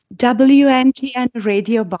WNTN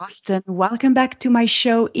Radio Boston. Welcome back to my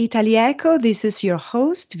show Italieco. This is your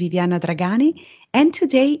host Viviana Dragani, and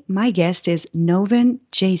today my guest is Noven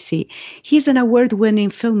JC. He's an award-winning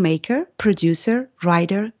filmmaker, producer,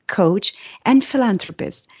 writer, coach, and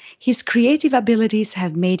philanthropist. His creative abilities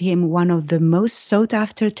have made him one of the most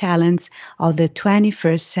sought-after talents of the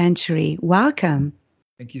 21st century. Welcome.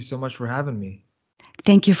 Thank you so much for having me.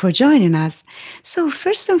 Thank you for joining us. So,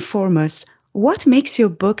 first and foremost, what makes your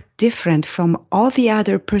book different from all the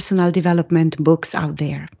other personal development books out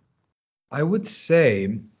there? I would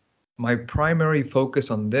say my primary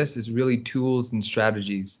focus on this is really tools and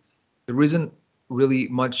strategies. There isn't really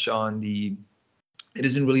much on the it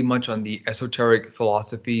isn't really much on the esoteric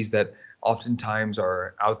philosophies that oftentimes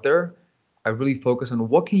are out there. I really focus on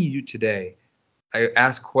what can you do today. I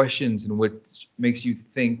ask questions in which makes you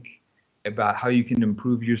think about how you can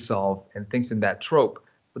improve yourself and things in that trope.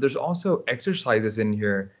 But there's also exercises in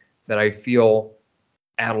here that I feel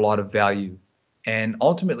add a lot of value. And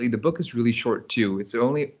ultimately, the book is really short too. It's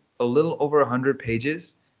only a little over 100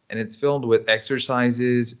 pages, and it's filled with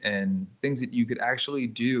exercises and things that you could actually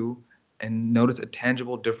do and notice a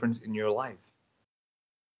tangible difference in your life.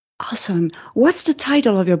 Awesome. What's the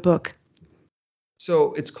title of your book?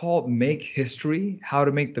 So it's called Make History: How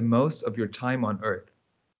to Make the Most of Your Time on Earth.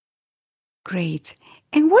 Great.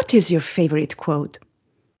 And what is your favorite quote?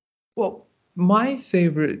 Well, my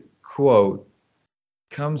favorite quote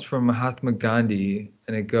comes from Mahatma Gandhi,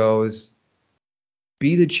 and it goes,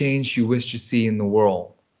 "Be the change you wish to see in the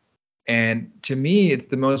world." And to me, it's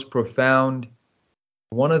the most profound,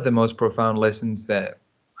 one of the most profound lessons that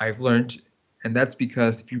I've learned. And that's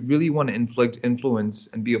because if you really want to inflict influence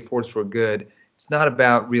and be a force for good, it's not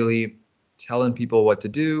about really telling people what to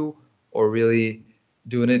do or really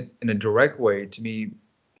doing it in a direct way. To me,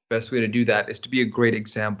 the best way to do that is to be a great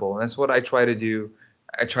example. And that's what I try to do.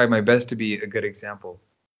 I try my best to be a good example.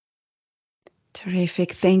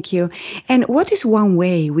 Terrific. Thank you. And what is one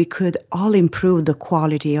way we could all improve the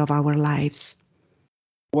quality of our lives?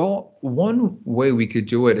 Well, one way we could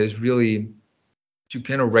do it is really to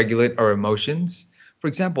kind of regulate our emotions. For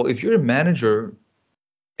example, if you're a manager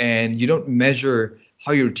and you don't measure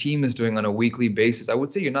how your team is doing on a weekly basis, I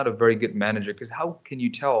would say you're not a very good manager, because how can you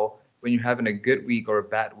tell when you're having a good week or a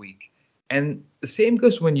bad week? And the same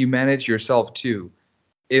goes when you manage yourself too.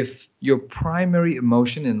 If your primary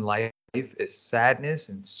emotion in life is sadness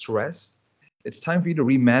and stress, it's time for you to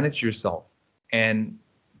remanage yourself. And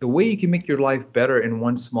the way you can make your life better in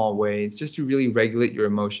one small way is just to really regulate your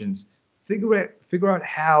emotions. Figure out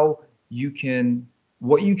how you can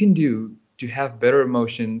what you can do to have better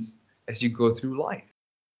emotions as you go through life.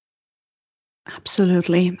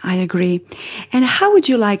 Absolutely. I agree. And how would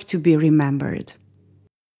you like to be remembered?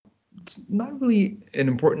 It's not really an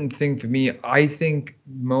important thing for me. I think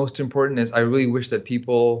most important is I really wish that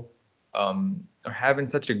people are having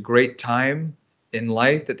such a great time in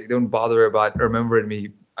life that they don't bother about remembering me.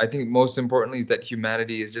 I think most importantly is that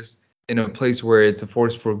humanity is just in a place where it's a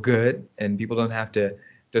force for good, and people don't have to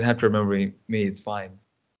remember me. It's fine.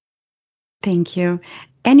 Thank you.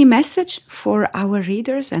 Any message for our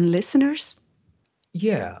readers and listeners?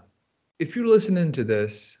 Yeah, if you're listening to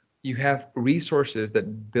this, you have resources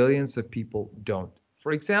that billions of people don't.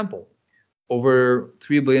 For example, over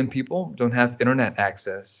 3 billion people don't have internet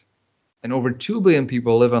access, and over 2 billion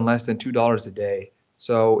people live on less than $2 a day.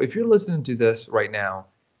 So if you're listening to this right now,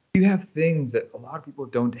 you have things that a lot of people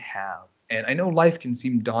don't have. And I know life can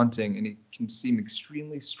seem daunting and it can seem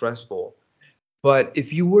extremely stressful, but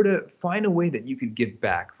if you were to find a way that you could give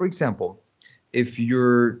back, for example, if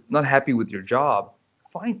you're not happy with your job,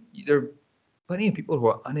 find there are plenty of people who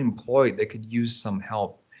are unemployed that could use some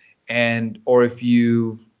help. And or if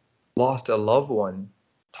you've lost a loved one,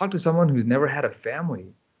 talk to someone who's never had a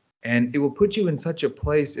family. And it will put you in such a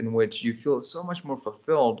place in which you feel so much more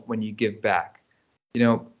fulfilled when you give back. You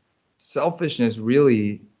know, selfishness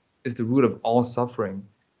really is the root of all suffering.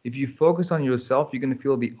 If you focus on yourself, you're going to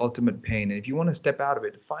feel the ultimate pain. And if you want to step out of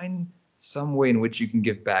it, find some way in which you can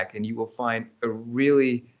give back, and you will find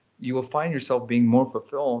yourself being more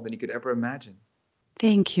fulfilled than you could ever imagine.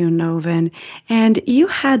 Thank you, Noven. And you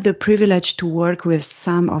had the privilege to work with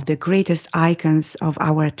some of the greatest icons of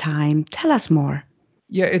our time. Tell us more.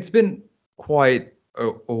 Yeah, it's been quite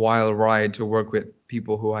a wild ride to work with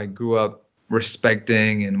people who I grew up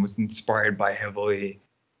respecting and was inspired by heavily.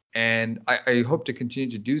 And I hope to continue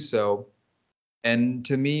to do so. And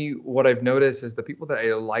to me, what I've noticed is the people that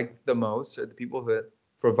I like the most are the people that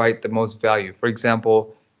provide the most value. For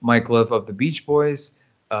example, Mike Love of the Beach Boys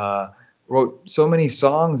uh, wrote so many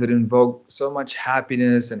songs that invoke so much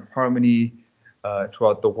happiness and harmony.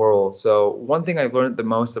 throughout the world. So one thing I've learned the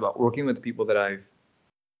most about working with people that I've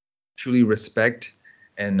truly respect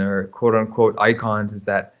and are quote unquote icons is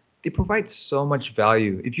that they provide so much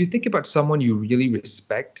value. If you think about someone you really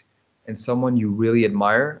respect and someone you really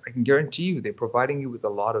admire, I can guarantee you they're providing you with a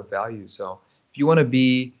lot of value. So if you want to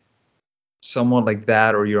be someone like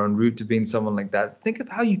that or you're en route to being someone like that, think of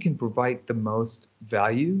how you can provide the most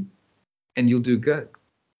value and you'll do good.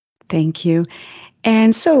 Thank you.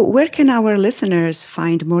 And so, where can our listeners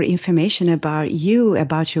find more information about you,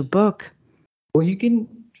 about your book? Well, you can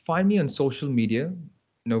find me on social media,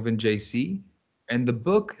 Novin JC, and the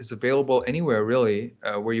book is available anywhere really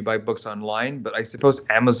where you buy books online. But I suppose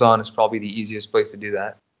Amazon is probably the easiest place to do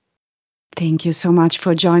that. Thank you so much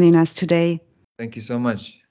for joining us today. Thank you so much.